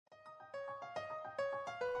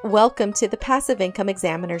Welcome to the Passive Income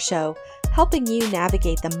Examiner Show, helping you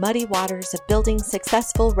navigate the muddy waters of building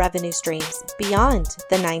successful revenue streams beyond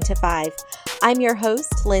the 9 to 5. I'm your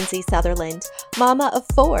host, Lindsay Sutherland, mama of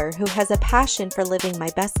 4 who has a passion for living my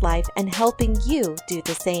best life and helping you do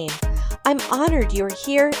the same. I'm honored you're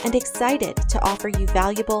here and excited to offer you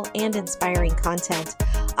valuable and inspiring content.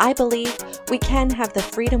 I believe we can have the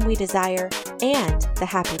freedom we desire and the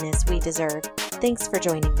happiness we deserve. Thanks for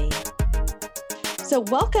joining me. So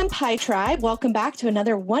welcome, Pi Tribe. Welcome back to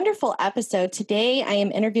another wonderful episode. Today, I am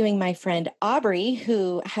interviewing my friend Aubrey,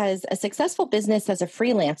 who has a successful business as a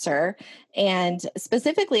freelancer and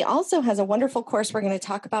specifically also has a wonderful course we're going to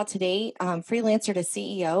talk about today, Freelancer to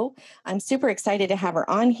CEO. I'm super excited to have her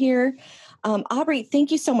on here. Aubrey,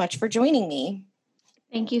 thank you so much for joining me.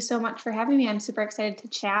 Thank you so much for having me. I'm super excited to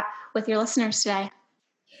chat with your listeners today.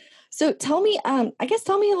 So tell me a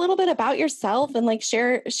little bit about yourself and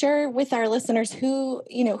share with our listeners who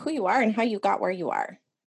you are and how you got where you are.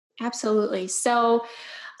 Absolutely. So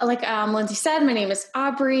like Lindsay said, my name is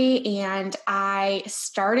Aubrey, and I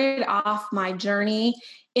started off my journey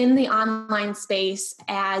in the online space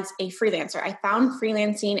as a freelancer. I found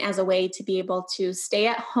freelancing as a way to be able to stay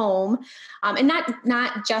at home, and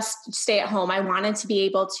not just stay at home. I wanted to be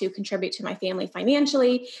able to contribute to my family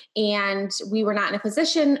financially, and we were not in a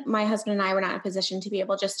position, my husband and I were not in a position to be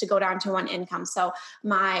able just to go down to one income. So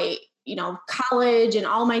my college and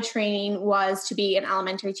all my training was to be an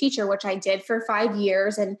elementary teacher, which I did for 5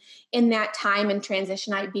 years. And in that time and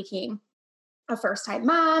transition, I became a first-time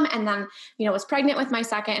mom, and then, was pregnant with my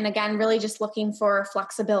second. And again, really just looking for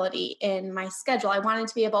flexibility in my schedule. I wanted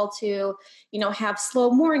to be able to, have slow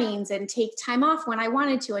mornings and take time off when I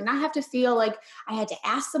wanted to, and not have to feel like I had to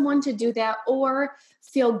ask someone to do that or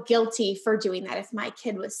feel guilty for doing that. If my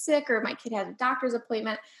kid was sick or my kid had a doctor's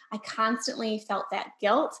appointment, I constantly felt that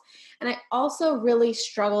guilt. And I also really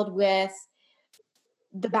struggled with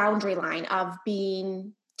the boundary line of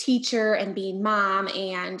being teacher and being mom,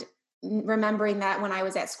 and remembering that when I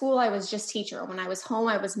was at school, I was just teacher. When I was home,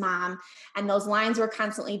 I was mom, and those lines were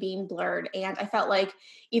constantly being blurred. And I felt like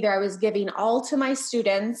either I was giving all to my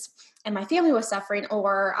students and my family was suffering,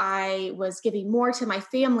 or I was giving more to my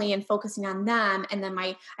family and focusing on them. And then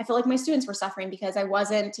I felt like my students were suffering because I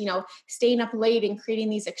wasn't, staying up late and creating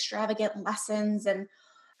these extravagant lessons and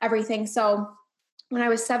everything. So when I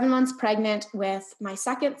was 7 months pregnant with my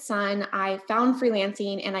second son, I found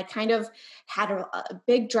freelancing, and I kind of had a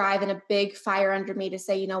big drive and a big fire under me to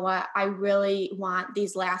say, you know what, I really want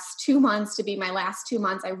these last 2 months to be my last 2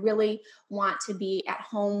 months. I really want to be at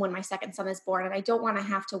home when my second son is born. And I don't want to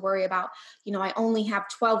have to worry about, I only have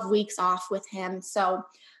 12 weeks off with him. So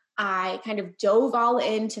I kind of dove all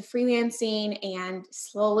into freelancing and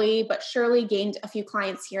slowly but surely gained a few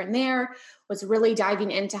clients here and there, was really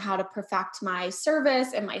diving into how to perfect my service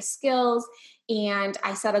and my skills. And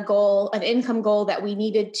I set a goal, an income goal that we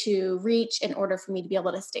needed to reach in order for me to be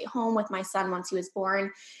able to stay home with my son once he was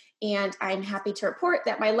born. And I'm happy to report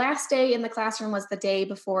that my last day in the classroom was the day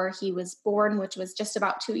before he was born, which was just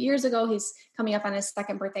about 2 years ago. He's coming up on his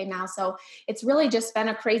second birthday now. So it's really just been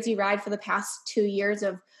a crazy ride for the past 2 years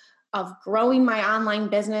of growing my online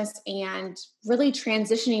business and really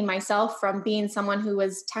transitioning myself from being someone who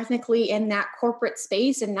was technically in that corporate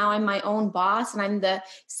space. And now I'm my own boss and I'm the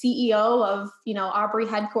CEO of, Aubrey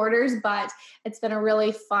headquarters. But it's been a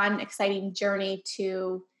really fun, exciting journey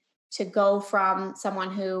to go from someone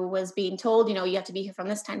who was being told, you have to be here from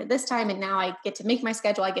this time to this time. And now I get to make my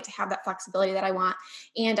schedule. I get to have that flexibility that I want.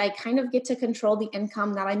 And I kind of get to control the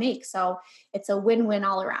income that I make. So it's a win-win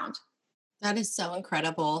all around. That is so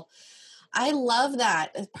incredible. I love that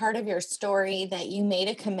as part of your story that you made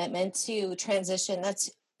a commitment to transition. That's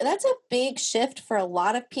a big shift for a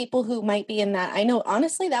lot of people who might be in that. I know,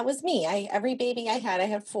 honestly, that was me. Every baby I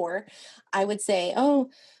had 4, I would say, oh,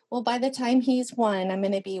 well, by the time he's 1, I'm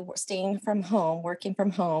going to be staying from home, working from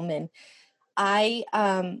home. And I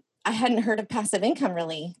hadn't heard of passive income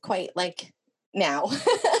really quite like now.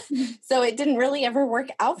 So it didn't really ever work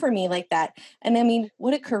out for me like that. And I mean,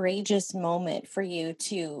 what a courageous moment for you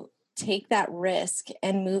to take that risk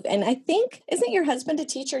and move. And I think, isn't your husband a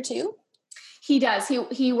teacher too? He does.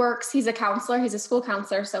 He works, he's a counselor, he's a school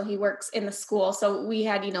counselor. So he works in the school. So we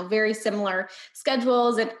had, very similar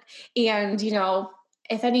schedules and,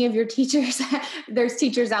 if any of your teachers, there's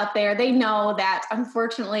teachers out there, they know that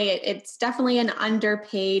unfortunately it's definitely an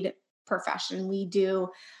underpaid profession. We do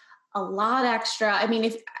a lot extra. I mean,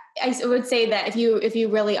 if I would say that if you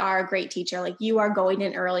really are a great teacher, like you are going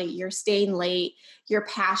in early, you're staying late, your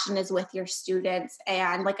passion is with your students.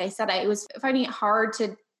 And like I said, I was finding it hard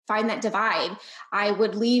to find that divide. I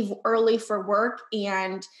would leave early for work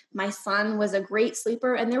and my son was a great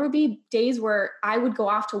sleeper. And there would be days where I would go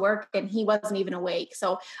off to work and he wasn't even awake.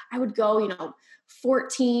 So I would go,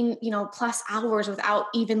 14, plus hours without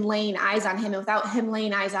even laying eyes on him and without him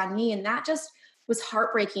laying eyes on me. And that just was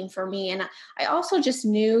heartbreaking for me. And I also just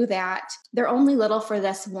knew that they're only little for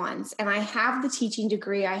this once. And I have the teaching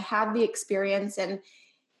degree, I have the experience, and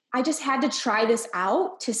I just had to try this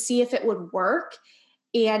out to see if it would work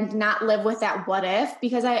and not live with that what if,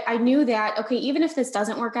 because I knew that, okay, even if this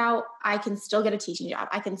doesn't work out, I can still get a teaching job.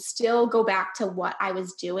 I can still go back to what I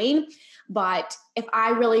was doing. But if I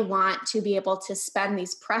really want to be able to spend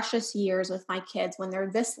these precious years with my kids when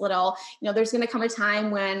they're this little, there's going to come a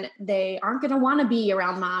time when they aren't going to want to be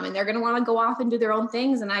around mom and they're going to want to go off and do their own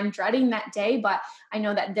things. And I'm dreading that day, but I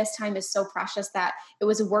know that this time is so precious that it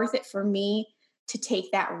was worth it for me to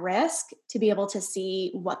take that risk to be able to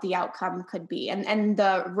see what the outcome could be. And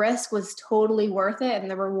the risk was totally worth it.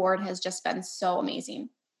 And the reward has just been so amazing.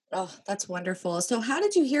 Oh, that's wonderful. So how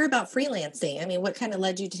did you hear about freelancing? I mean, what kind of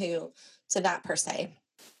led you to that per se?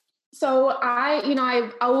 So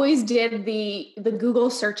I always did the Google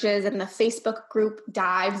searches and the Facebook group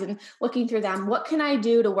dives and looking through them. What can I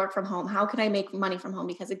do to work from home? How can I make money from home?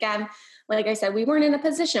 Because again, like I said, we weren't in a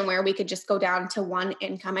position where we could just go down to one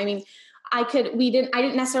income. I mean, I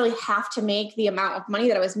didn't necessarily have to make the amount of money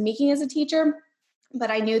that I was making as a teacher, but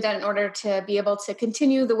I knew that in order to be able to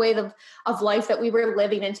continue the way of life that we were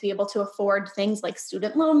living and to be able to afford things like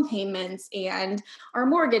student loan payments and our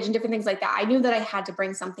mortgage and different things like that, I knew that I had to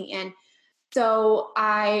bring something in. So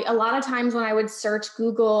a lot of times when I would search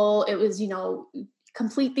Google, it was,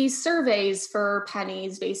 complete these surveys for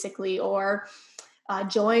pennies basically, or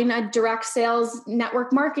join a direct sales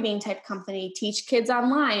network marketing type company, teach kids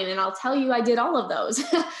online. And I'll tell you, I did all of those.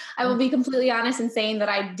 I will be completely honest in saying that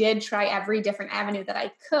I did try every different avenue that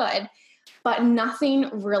I could, but nothing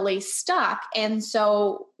really stuck. And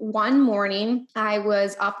so one morning I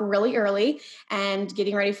was up really early and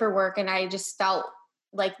getting ready for work. And I just felt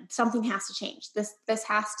like something has to change. There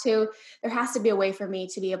has to be a way for me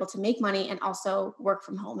to be able to make money and also work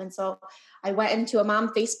from home. And so I went into a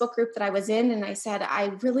mom Facebook group that I was in and I said, I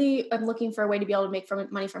really am looking for a way to be able to make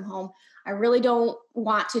money from home. I really don't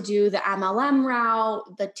want to do the MLM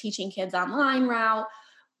route, the teaching kids online route.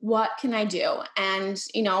 What can I do? And,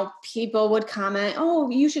 people would comment, oh,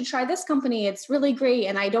 you should try this company. It's really great.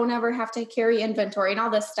 And I don't ever have to carry inventory and all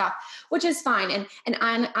this stuff, which is fine. And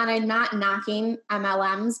I'm not knocking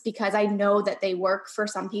MLMs because I know that they work for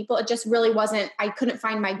some people. It just really wasn't, I couldn't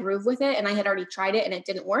find my groove with it. And I had already tried it and it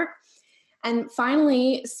didn't work. And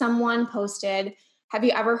finally, someone posted, have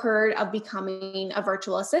you ever heard of becoming a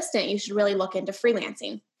virtual assistant? You should really look into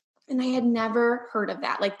freelancing. And I had never heard of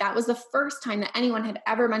that. Like that was the first time that anyone had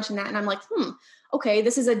ever mentioned that. And I'm like, okay,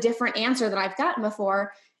 this is a different answer than I've gotten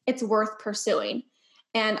before. It's worth pursuing.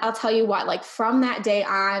 And I'll tell you what, like from that day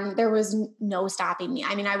on, there was no stopping me.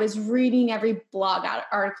 I mean, I was reading every blog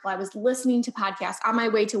article. I was listening to podcasts on my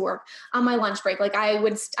way to work, on my lunch break. Like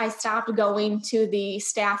I stopped going to the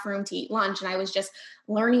staff room to eat lunch. And I was just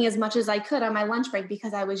learning as much as I could on my lunch break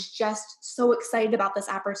because I was just so excited about this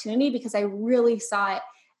opportunity because I really saw it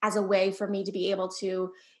as a way for me to be able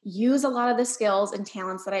to use a lot of the skills and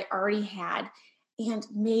talents that I already had and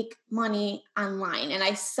make money online. And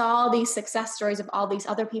I saw these success stories of all these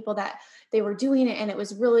other people that they were doing it. And it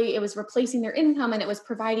was replacing their income and it was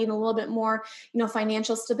providing a little bit more,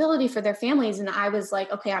 financial stability for their families. And I was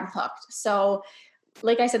like, okay, I'm hooked. So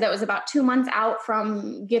like I said, that was about 2 months out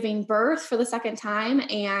from giving birth for the second time.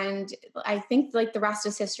 And I think like the rest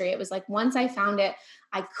is history. It was like, once I found it,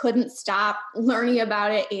 I couldn't stop learning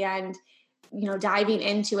about it and diving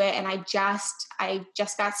into it. And I just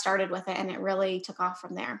got started with it and it really took off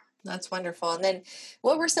from there. That's wonderful. And then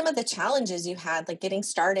what were some of the challenges you had, like getting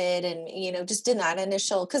started and, just in that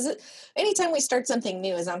initial, because anytime we start something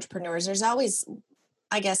new as entrepreneurs, there's always,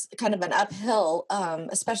 I guess, kind of an uphill,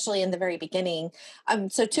 especially in the very beginning.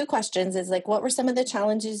 So 2 questions is like, what were some of the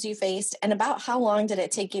challenges you faced and about how long did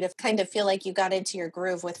it take you to kind of feel like you got into your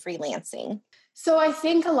groove with freelancing? So I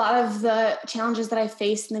think a lot of the challenges that I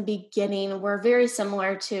faced in the beginning were very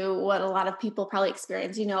similar to what a lot of people probably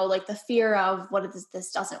experience, like the fear of what if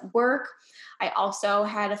this doesn't work. I also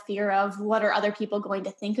had a fear of what are other people going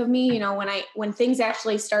to think of me, when things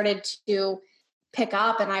actually started to pick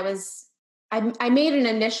up and I made an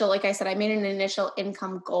initial, like I said, I made an initial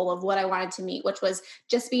income goal of what I wanted to meet, which was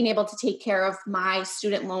just being able to take care of my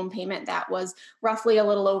student loan payment. That was roughly a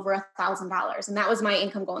little over $1,000. And that was my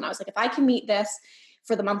income goal. And I was like, if I can meet this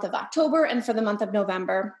for the month of October and for the month of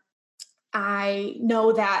November, I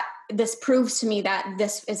know that this proves to me that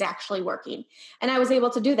this is actually working. And I was able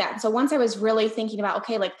to do that. And so once I was really thinking about,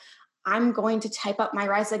 okay, like I'm going to type up my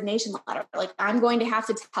resignation letter, like I'm going to have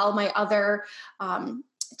to tell my other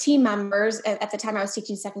team members. At the time I was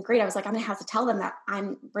teaching second grade, I was like, I'm going to have to tell them that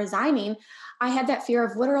I'm resigning. I had that fear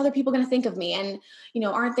of, what are other people going to think of me? And,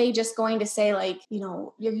 aren't they just going to say like,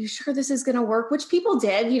 are you sure this is going to work? Which people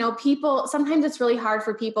did. People, sometimes it's really hard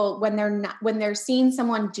for people when they're seeing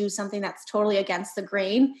someone do something that's totally against the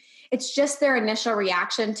grain. It's just their initial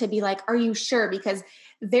reaction to be like, are you sure? Because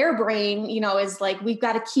their brain, is like, we've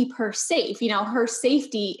got to keep her safe. Her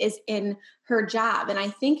safety is in her job. And I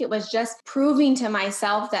think it was just proving to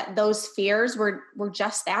myself that those fears were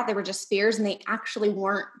just that. They were just fears, and they actually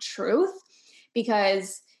weren't truth.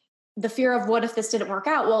 Because the fear of, what if this didn't work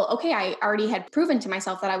out? Well, okay, I already had proven to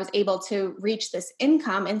myself that I was able to reach this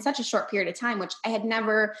income in such a short period of time, which I had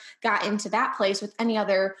never got into that place with any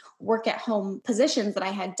other work at home positions that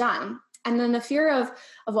I had done. And then the fear of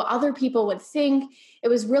what other people would think, it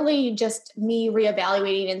was really just me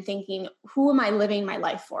reevaluating and thinking, who am I living my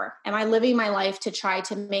life for? Am I living my life to try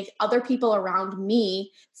to make other people around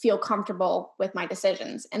me feel comfortable with my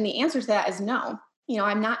decisions? And the answer to that is no.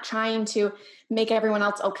 I'm not trying to make everyone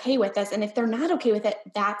else okay with this. And if they're not okay with it,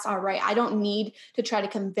 that's all right. I don't need to try to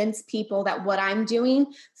convince people that what I'm doing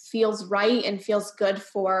feels right and feels good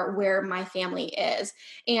for where my family is.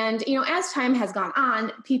 And, as time has gone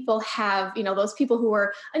on, people have, those people who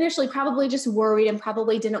were initially probably just worried and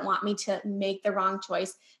probably didn't want me to make the wrong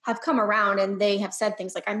choice have come around, and they have said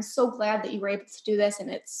things like, I'm so glad that you were able to do this. And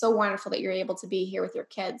it's so wonderful that you're able to be here with your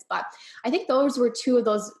kids. But I think those were two of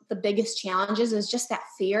the biggest challenges, is just that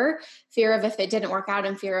fear of if it didn't work out,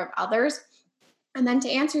 and fear of others. And then to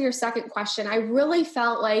answer your second question, I really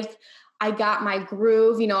felt like I got my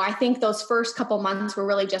groove. I think those first couple months were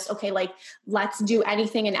really just, okay, like, let's do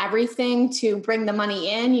anything and everything to bring the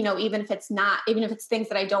money in, even if it's things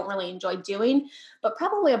that I don't really enjoy doing. But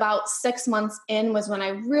probably about 6 months in was when I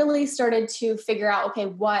really started to figure out, okay,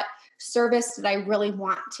 what service did I really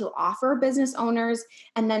want to offer business owners?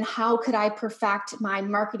 And then how could I perfect my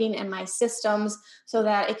marketing and my systems so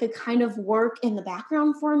that it could kind of work in the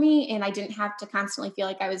background for me, and I didn't have to constantly feel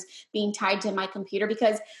like I was being tied to my computer?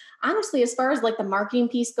 Because honestly, as far as like the marketing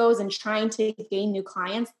piece goes and trying to gain new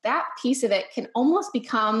clients, that piece of it can almost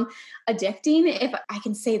become addicting, if I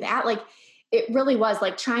can say that. Like, it really was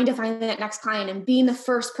like trying to find that next client and being the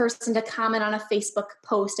first person to comment on a Facebook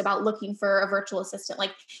post about looking for a virtual assistant.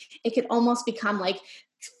 Like, it could almost become like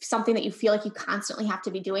something that you feel like you constantly have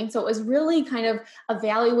to be doing. So it was really kind of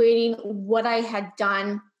evaluating what I had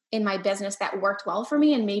done in my business that worked well for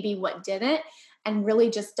me and maybe what didn't, and really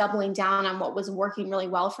just doubling down on what was working really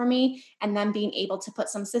well for me, and then being able to put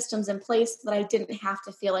some systems in place so that I didn't have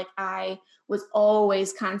to feel like I was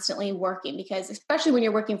always constantly working. Because especially when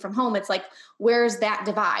you're working from home, it's like, where's that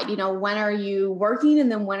divide? When are you working,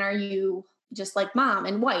 and then when are you just like mom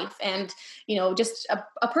and wife and, just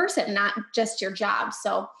a person, not just your job.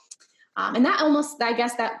 So, and that almost, I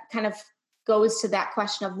guess that kind of goes to that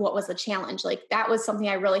question of what was the challenge. Like, that was something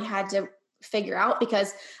I really had to figure out,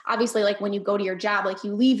 because obviously, like, when you go to your job, like,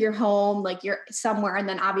 you leave your home, like, you're somewhere, and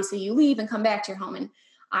then obviously you leave and come back to your home. And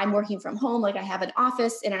I'm working from home. Like, I have an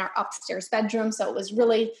office in our upstairs bedroom. So it was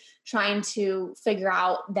really trying to figure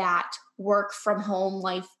out that work from home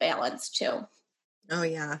life balance too. Oh,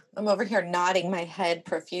 yeah. I'm over here nodding my head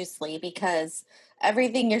profusely, because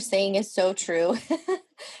everything you're saying is so true.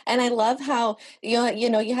 And I love how, you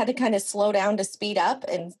had to kind of slow down to speed up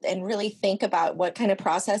and really think about what kind of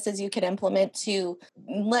processes you could implement to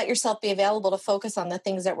let yourself be available to focus on the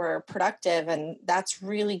things that were productive. And that's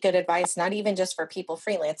really good advice, not even just for people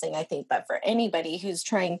freelancing, I think, but for anybody who's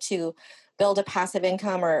trying to build a passive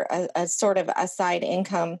income or a sort of a side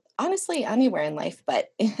income, honestly, anywhere in life, but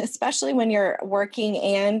especially when you're working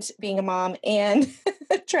and being a mom and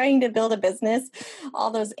trying to build a business, all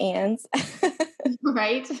those ands.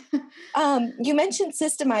 Right. You mentioned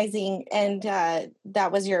systemizing, and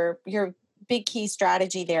that was your big key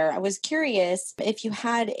strategy there. I was curious if you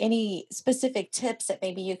had any specific tips that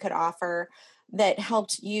maybe you could offer that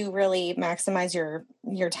helped you really maximize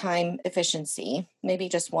your time efficiency. Maybe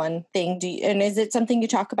just one thing. And is it something you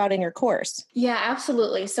talk about in your course? Yeah,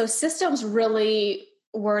 absolutely. So systems really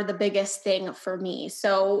were the biggest thing for me.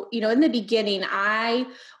 So, in the beginning, I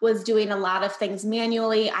was doing a lot of things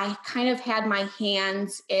manually. I kind of had my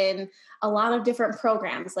hands in a lot of different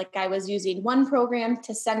programs. Like I was using one program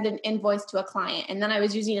to send an invoice to a client, and then I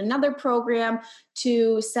was using another program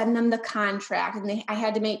to send them the contract. And I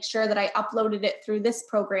had to make sure that I uploaded it through this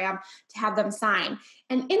program to have them sign.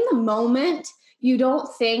 And in the moment, you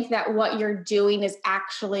don't think that what you're doing is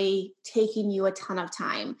actually taking you a ton of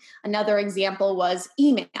time. Another example was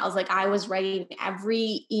emails. Like I was writing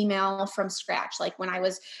every email from scratch. Like when I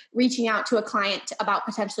was reaching out to a client about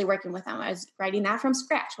potentially working with them, I was writing that from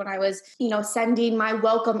scratch. When I was, sending my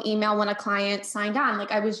welcome email when a client signed on,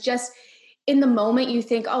 like I was just in the moment, you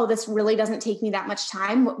think, oh, this really doesn't take me that much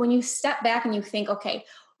time. When you step back and you think, okay,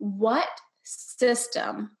 what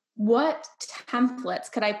system, what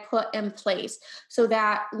templates could I put in place so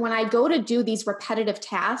that when I go to do these repetitive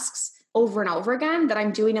tasks over and over again that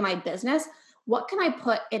I'm doing in my business, what can I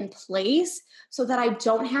put in place so that I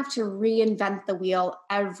don't have to reinvent the wheel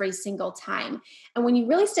every single time? And when you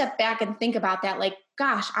really step back and think about that, like,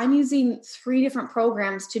 gosh, I'm using 3 different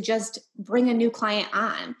programs to just bring a new client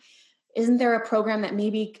on. Isn't there a program that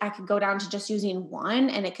maybe I could go down to just using one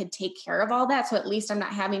and it could take care of all that? So at least I'm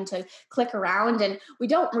not having to click around. And we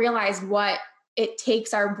don't realize what it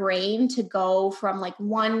takes our brain to go from like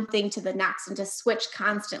one thing to the next and to switch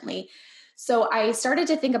constantly. So I started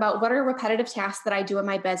to think about what are repetitive tasks that I do in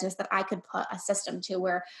my business that I could put a system to,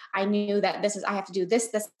 where I knew that I have to do this,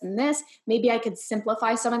 this, and this. Maybe I could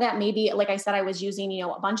simplify some of that. Maybe, like I said, I was using,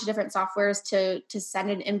 a bunch of different softwares to send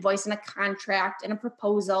an invoice and a contract and a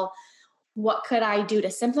proposal. What could I do to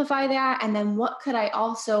simplify that? And then what could I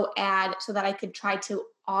also add so that I could try to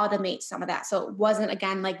automate some of that? So it wasn't,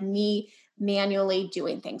 again, like me manually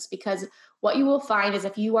doing things. Because what you will find is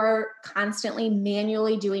if you are constantly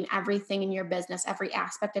manually doing everything in your business, every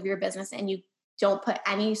aspect of your business, and you don't put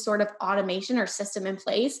any sort of automation or system in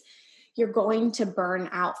place, you're going to burn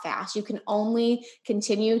out fast. You can only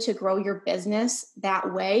continue to grow your business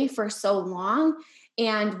that way for so long.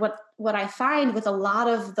 And what I find with a lot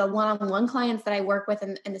of the one-on-one clients that I work with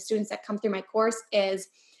and the students that come through my course is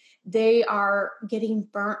they are getting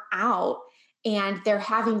burnt out and they're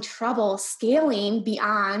having trouble scaling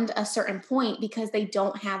beyond a certain point because they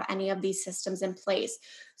don't have any of these systems in place.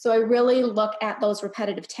 So I really look at those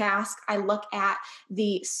repetitive tasks. I look at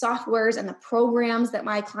the softwares and the programs that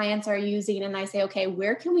my clients are using, and I say, okay,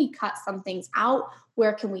 where can we cut some things out?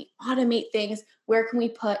 Where can we automate things? Where can we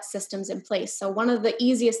put systems in place? So one of the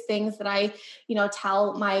easiest things that I,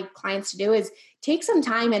 tell my clients to do is take some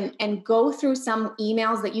time and go through some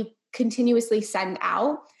emails that you continuously send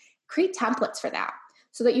out. Create templates for that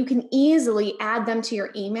so that you can easily add them to your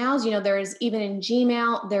emails. There's even in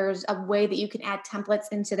Gmail, there's a way that you can add templates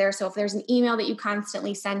into there. So if there's an email that you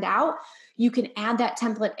constantly send out, you can add that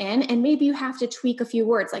template in, and maybe you have to tweak a few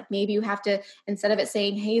words. Like maybe you have to, instead of it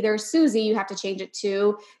saying, hey, there's Susie, you have to change it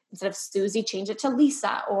to, instead of Susie, change it to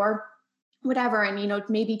Lisa or whatever. And,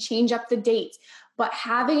 maybe change up the dates, but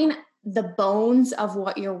having the bones of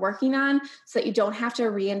what you're working on so that you don't have to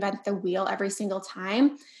reinvent the wheel every single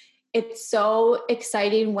time. It's so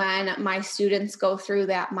exciting when my students go through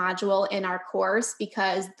that module in our course,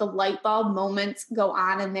 because the light bulb moments go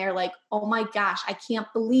on and they're like, oh my gosh, I can't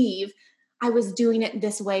believe I was doing it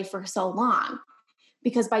this way for so long.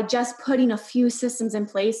 Because by just putting a few systems in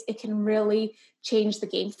place, it can really change the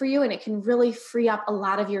game for you, and it can really free up a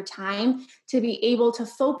lot of your time to be able to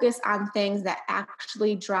focus on things that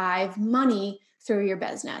actually drive money through your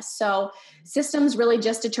business. So systems really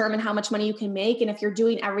just determine how much money you can make. And if you're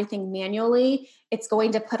doing everything manually, it's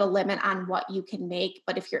going to put a limit on what you can make.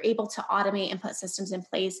 But if you're able to automate and put systems in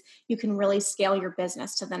place, you can really scale your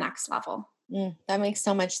business to the next level. That makes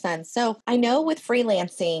so much sense. So I know with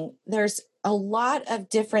freelancing, there's a lot of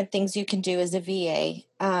different things you can do as a VA.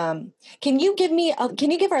 Can you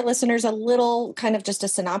give our listeners a little kind of just a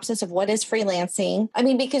synopsis of what is freelancing? I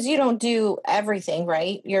mean, because you don't do everything,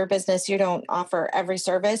 right? Your business, you don't offer every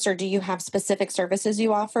service, or do you have specific services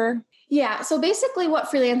you offer? Yeah. So basically what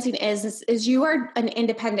freelancing is you are an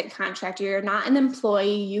independent contractor. You're not an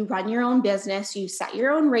employee. You run your own business. You set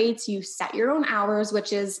your own rates. You set your own hours,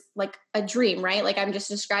 which is like a dream, right? Like I'm just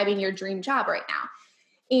describing your dream job right now.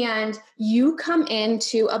 And you come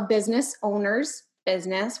into a business owner's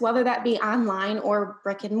business, whether that be online or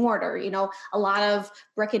brick and mortar. A lot of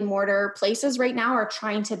brick and mortar places right now are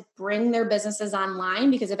trying to bring their businesses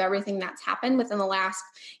online because of everything that's happened within the last,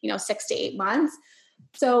 6 to 8 months.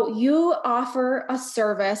 So you offer a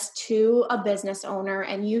service to a business owner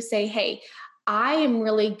and you say, hey, I am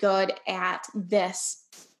really good at this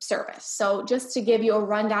service. So just to give you a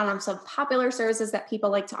rundown on some popular services that people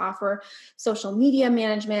like to offer: social media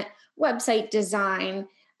management, website design,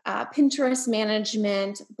 Pinterest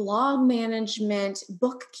management, blog management,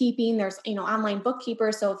 bookkeeping. There's, online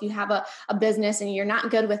bookkeepers. So if you have a business and you're not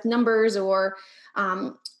good with numbers or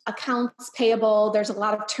accounts payable, there's a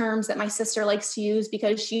lot of terms that my sister likes to use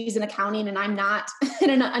because she's in accounting and I'm not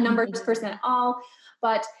a numbers person at all.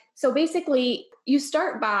 But so basically you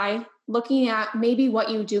start by looking at maybe what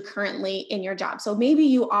you do currently in your job. So maybe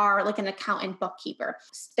you are like an accountant bookkeeper.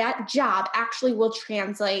 That job actually will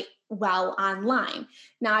translate well online.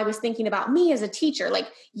 Now, I was thinking about me as a teacher. Like,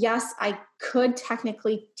 yes, I could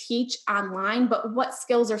technically teach online, but what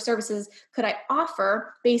skills or services could I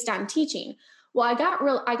offer based on teaching? Well, I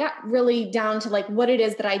got really down to like what it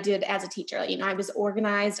is that I did as a teacher. I was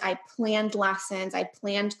organized. I planned lessons. I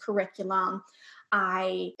planned curriculum.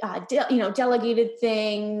 I, delegated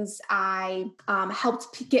things. I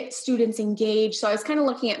helped get students engaged. So I was kind of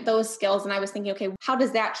looking at those skills and I was thinking, okay, how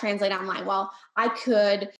does that translate online? Well, I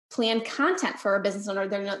could plan content for a business owner.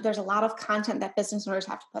 There's a lot of content that business owners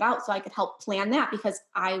have to put out. So I could help plan that because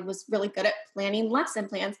I was really good at planning lesson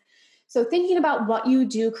plans. So thinking about what you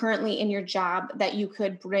do currently in your job that you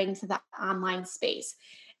could bring to the online space.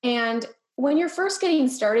 And when you're first getting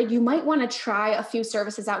started, you might want to try a few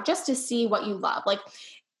services out just to see what you love. Like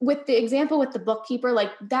with the example with the bookkeeper,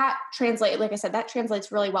 like that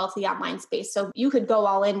translates really well to the online space. So you could go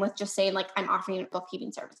all in with just saying like, I'm offering a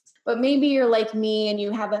bookkeeping service. But maybe you're like me and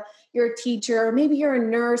you're a teacher, or maybe you're a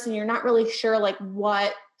nurse and you're not really sure like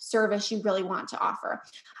what service you really want to offer.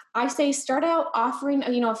 I say start out offering,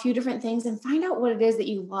 a few different things and find out what it is that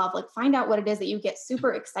you love. Like find out what it is that you get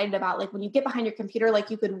super excited about. Like when you get behind your computer, like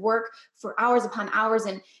you could work for hours upon hours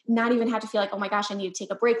and not even have to feel like, oh my gosh, I need to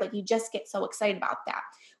take a break. Like you just get so excited about that.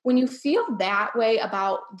 When you feel that way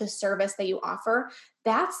about the service that you offer,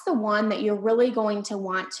 that's the one that you're really going to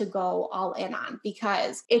want to go all in on.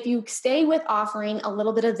 Because if you stay with offering a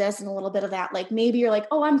little bit of this and a little bit of that, like maybe you're like,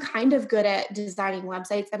 oh, I'm kind of good at designing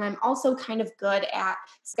websites and I'm also kind of good at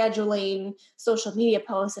scheduling social media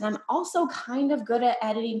posts and I'm also kind of good at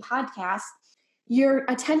editing podcasts, your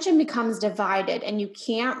attention becomes divided and you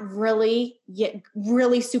can't really get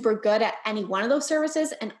really super good at any one of those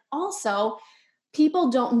services. And also,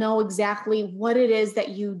 people don't know exactly what it is that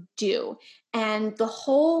you do. And the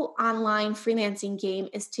whole online freelancing game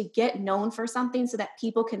is to get known for something so that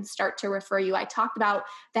people can start to refer you. I talked about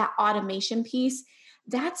that automation piece.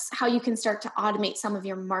 That's how you can start to automate some of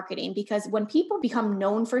your marketing, because when people become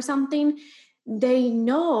known for something, they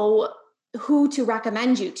know who to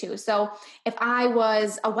recommend you to. So if I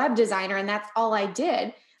was a web designer and that's all I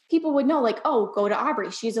did, people would know like, oh, go to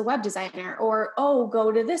Aubrey, she's a web designer, or, oh,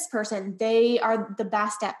 go to this person, they are the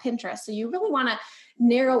best at Pinterest. So you really want to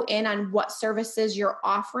narrow in on what services you're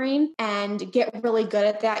offering and get really good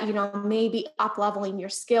at that, maybe up-leveling your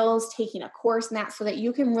skills, taking a course in that so that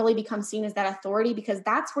you can really become seen as that authority, because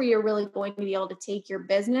that's where you're really going to be able to take your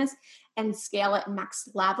business and scale it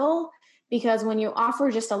next level. Because when you offer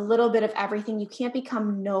just a little bit of everything, you can't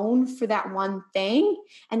become known for that one thing,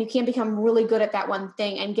 and you can't become really good at that one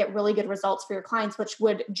thing and get really good results for your clients, which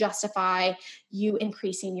would justify you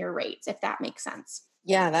increasing your rates, if that makes sense.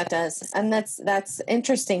 Yeah, that does. And that's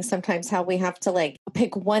interesting sometimes how we have to like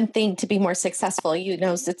pick one thing to be more successful.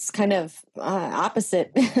 It's kind of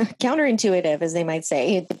opposite, counterintuitive, as they might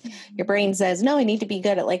say. Your brain says, no, I need to be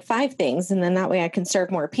good at like 5 things. And then that way I can serve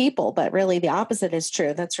more people. But really the opposite is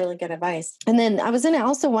true. That's really good advice. And then I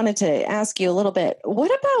also wanted to ask you a little bit, what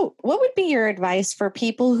would be your advice for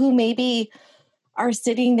people who maybe are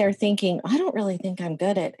sitting there thinking, I don't really think I'm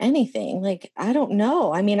good at anything. Like, I don't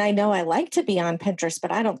know. I mean, I know I like to be on Pinterest,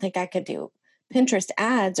 but I don't think I could do Pinterest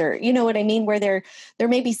ads, or, you know what I mean? Where they're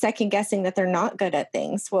maybe second guessing that they're not good at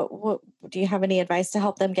things. What do you have any advice to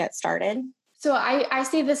help them get started? So I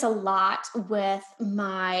see this a lot with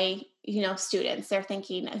my, students. They're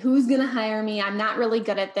thinking, who's going to hire me? I'm not really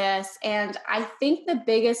good at this. And I think the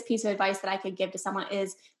biggest piece of advice that I could give to someone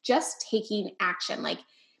is just taking action. Like,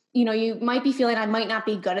 you might be feeling I might not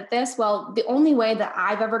be good at this. Well, the only way that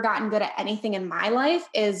I've ever gotten good at anything in my life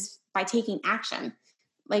is by taking action.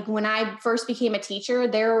 Like when I first became a teacher,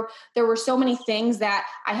 there were so many things that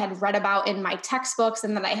I had read about in my textbooks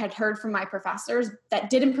and that I had heard from my professors that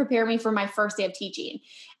didn't prepare me for my first day of teaching.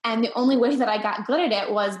 And the only way that I got good at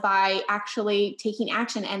it was by actually taking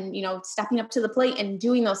action and, stepping up to the plate and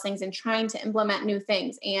doing those things and trying to implement new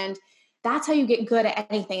things. And that's how you get good at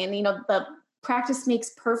anything. And, practice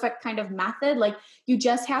makes perfect kind of method. Like you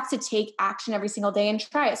just have to take action every single day and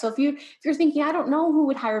try it. So if you're thinking, I don't know who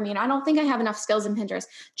would hire me and I don't think I have enough skills in Pinterest,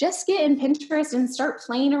 just get in Pinterest and start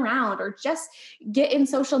playing around, or just get in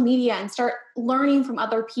social media and start learning from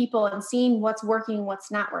other people and seeing what's working,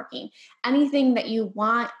 what's not working. Anything that you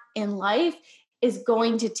want in life is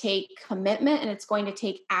going to take commitment and it's going to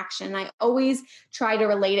take action. I always try to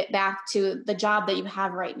relate it back to the job that you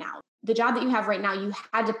have right now. The job that you have right now, you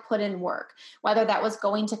had to put in work, whether that was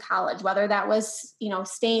going to college, whether that was,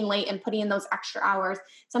 staying late and putting in those extra hours.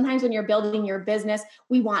 Sometimes when you're building your business,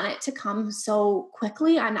 we want it to come so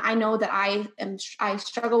quickly. And I know that I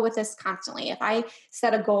struggle with this constantly. If I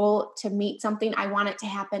set a goal to meet something, I want it to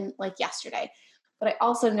happen like yesterday. But I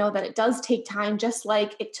also know that it does take time, just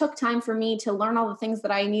like it took time for me to learn all the things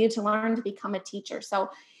that I needed to learn to become a teacher. So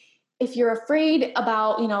if you're afraid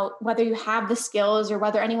about, whether you have the skills or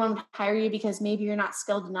whether anyone would hire you because maybe you're not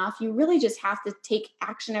skilled enough, you really just have to take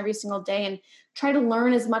action every single day and try to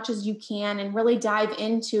learn as much as you can and really dive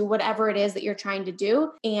into whatever it is that you're trying to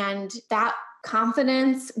do. And that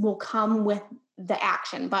confidence will come with the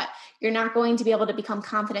action, but you're not going to be able to become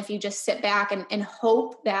confident if you just sit back and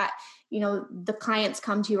hope that the clients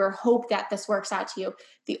come to you or hope that this works out to you.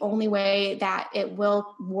 The only way that it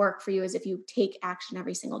will work for you is if you take action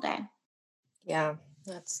every single day. Yeah,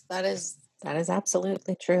 that is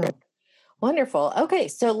absolutely true. Wonderful. Okay.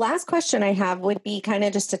 So last question I have would be kind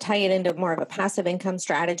of just to tie it into more of a passive income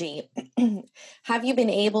strategy. Have you been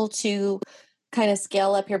able to kind of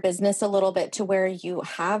scale up your business a little bit to where you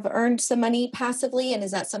have earned some money passively? And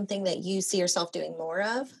is that something that you see yourself doing more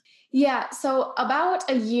of? Yeah. So about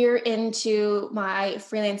a year into my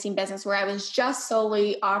freelancing business, where I was just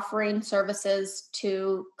solely offering services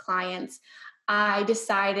to clients, I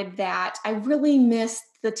decided that I really missed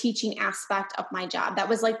the teaching aspect of my job. That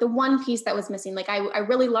was like the one piece that was missing. Like I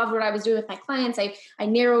really loved what I was doing with my clients. I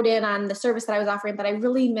narrowed in on the service that I was offering, but I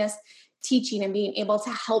really missed teaching and being able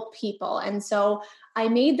to help people. And so I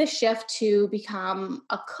made the shift to become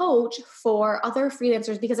a coach for other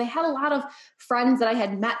freelancers because I had a lot of friends that I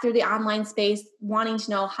had met through the online space wanting to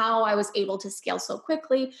know how I was able to scale so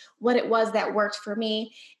quickly, what it was that worked for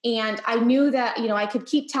me. And I knew that, I could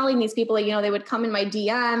keep telling these people, they would come in my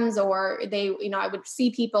DMs or I would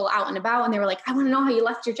see people out and about and they were like, I want to know how you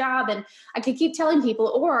left your job. And I could keep telling people,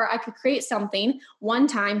 or I could create something one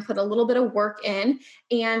time, put a little bit of work in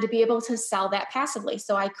and be able to sell that passively.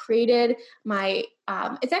 So I created my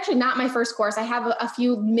it's actually not my first course. I have a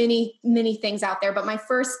few mini things out there, but my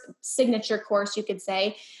first signature course, you could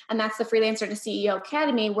say, and that's the Freelancer to CEO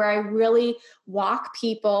Academy, where I really walk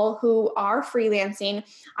people who are freelancing.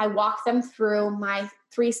 I walk them through my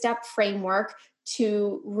 3-step framework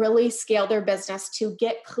to really scale their business, to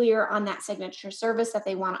get clear on that signature service that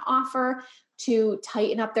they want to offer, to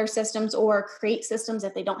tighten up their systems or create systems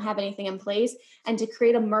if they don't have anything in place, and to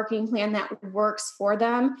create a marketing plan that works for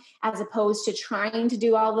them, as opposed to trying to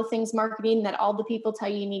do all the things marketing that all the people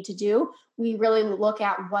tell you need to do. We really look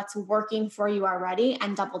at what's working for you already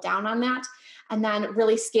and double down on that, and then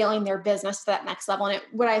really scaling their business to that next level. And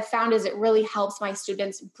what I've found is it really helps my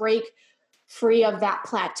students break free of that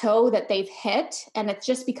plateau that they've hit. And it's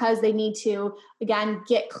just because they need to, again,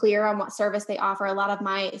 get clear on what service they offer. A lot of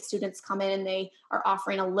my students come in and they are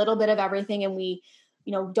offering a little bit of everything. And we,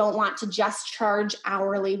 don't want to just charge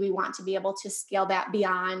hourly. We want to be able to scale that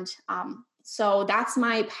beyond. So that's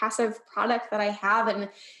my passive product that I have. And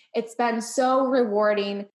it's been so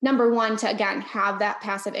rewarding, number one, to again, have that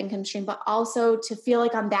passive income stream, but also to feel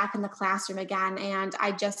like I'm back in the classroom again. And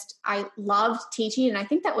I loved teaching. And I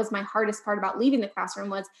think that was my hardest part about leaving the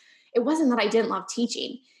classroom it wasn't that I didn't love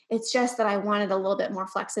teaching. It's just that I wanted a little bit more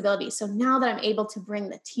flexibility. So now that I'm able to bring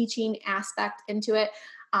the teaching aspect into it,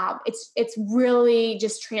 it's really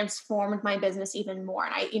just transformed my business even more.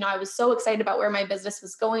 And I was so excited about where my business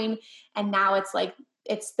was going. And now it's like,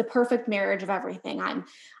 it's the perfect marriage of everything. I'm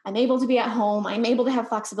able to be at home. I'm able to have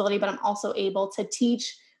flexibility, but I'm also able to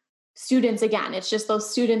teach students again. It's just those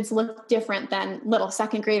students look different than little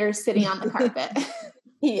second graders sitting on the carpet.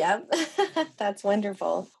 Yep. That's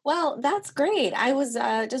wonderful. Well, that's great. I was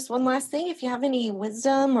just one last thing. If you have any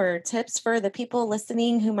wisdom or tips for the people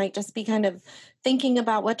listening who might just be kind of thinking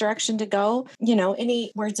about what direction to go,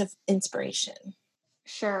 any words of inspiration?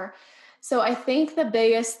 Sure. So I think the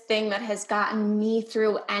biggest thing that has gotten me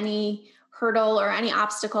through any hurdle or any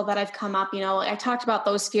obstacle that I've come up, I talked about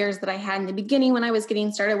those fears that I had in the beginning when I was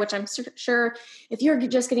getting started, which I'm sure if you're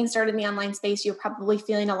just getting started in the online space, you're probably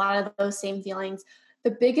feeling a lot of those same feelings.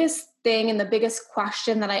 The biggest thing and the biggest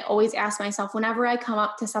question that I always ask myself whenever I come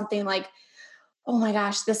up to something like, oh my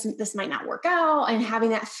gosh, this might not work out, and having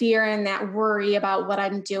that fear and that worry about what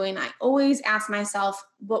I'm doing, I always ask myself,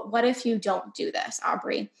 what if you don't do this,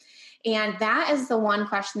 Aubrey? And that is the one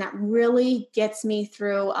question that really gets me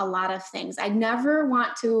through a lot of things. I never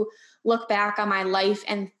want to look back on my life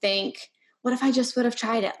and think, what if I just would have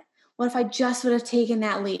tried it? What if I just would have taken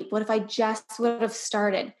that leap? What if I just would have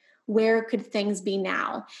started? Where could things be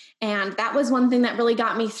now? And that was one thing that really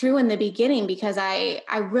got me through in the beginning, because I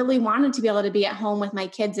really wanted to be able to be at home with my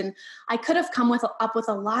kids. And I could have come up with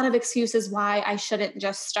a lot of excuses why I shouldn't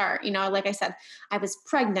just start. You know, like I said, I was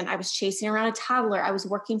pregnant. I was chasing around a toddler. I was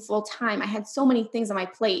working full time. I had so many things on my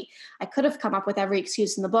plate. I could have come up with every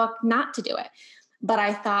excuse in the book not to do it. But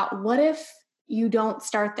I thought, what if you don't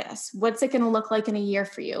start this? What's it going to look like in a year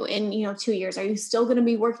for you? In 2 years, are you still going to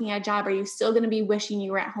be working at a job? Are you still going to be wishing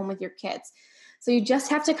you were at home with your kids? So you just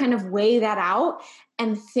have to kind of weigh that out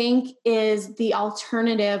and think, is the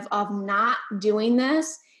alternative of not doing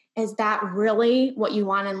this, is that really what you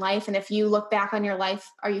want in life? And if you look back on your life,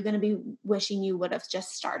 are you going to be wishing you would have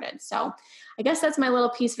just started? So I guess that's my little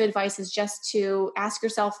piece of advice, is just to ask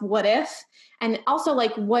yourself, what if? And also,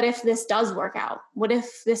 like, what if this does work out? What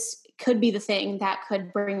if this could be the thing that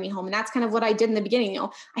could bring me home? And that's kind of what I did in the beginning.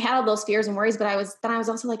 I had all those fears and worries, but I was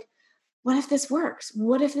also like, what if this works?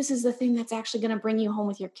 What if this is the thing that's actually going to bring you home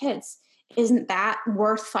with your kids? Isn't that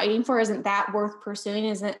worth fighting for? Isn't that worth pursuing?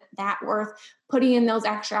 Isn't that worth putting in those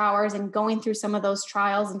extra hours and going through some of those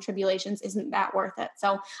trials and tribulations? Isn't that worth it?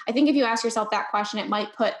 So I think if you ask yourself that question, it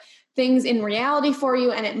might put things in reality for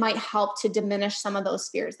you, and it might help to diminish some of those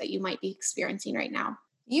fears that you might be experiencing right now.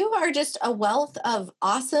 You are just a wealth of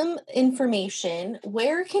awesome information.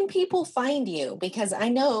 Where can people find you? Because I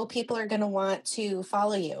know people are going to want to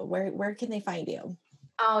follow you. Where can they find you?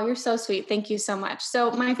 Oh, you're so sweet. Thank you so much.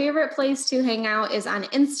 So my favorite place to hang out is on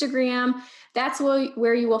Instagram. That's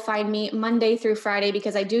where you will find me Monday through Friday,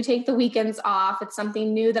 because I do take the weekends off. It's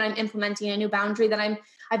something new that I'm implementing, a new boundary that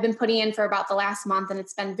I've been putting in for about the last month. And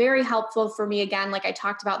it's been very helpful for me. Again, like I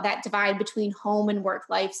talked about, that divide between home and work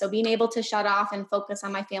life. So being able to shut off and focus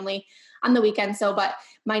on my family on the weekend. But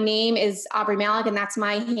my name is Aubrey Malik, and that's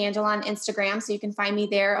my handle on Instagram. So you can find me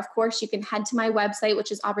there. Of course, you can head to my website,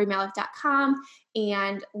 which is aubreymalik.com,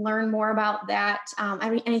 and learn more about that.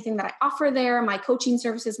 Anything that I offer there, my coaching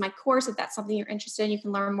services, my course, if that's something you're interested in, you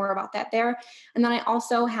can learn more about that there. And then I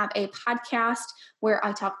also have a podcast where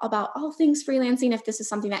I talk about all things freelancing. If this is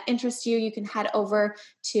something that interests you, you can head over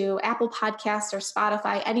to Apple Podcasts or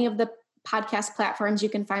Spotify, any of the podcast platforms. You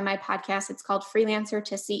can find my podcast. It's called Freelancer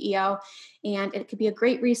to CEO, and it could be a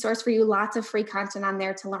great resource for you. Lots of free content on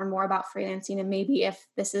there to learn more about freelancing, and maybe if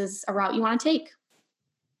this is a route you want to take.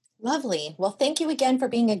 Lovely. Well, thank you again for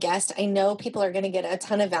being a guest. I know people are going to get a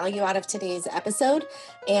ton of value out of today's episode,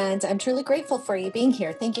 and I'm truly grateful for you being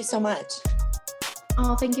here. Thank you so much.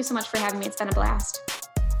 Oh, thank you so much for having me. It's been a blast.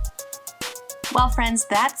 Well, friends,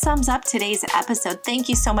 that sums up today's episode. Thank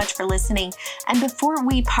you so much for listening. And before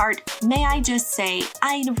we part, may I just say,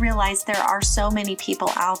 I realize there are so many people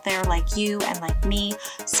out there like you and like me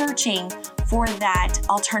searching for that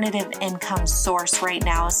alternative income source right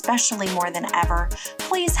now, especially more than ever.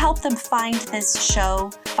 Please help them find this show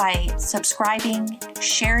by subscribing,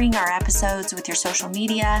 sharing our episodes with your social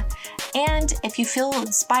media, and if you feel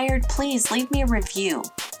inspired, please leave me a review.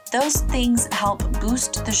 Those things help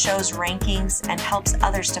boost the show's rankings and helps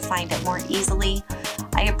others to find it more easily.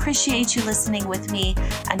 I appreciate you listening with me.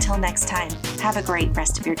 Until next time, have a great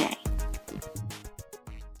rest of your day.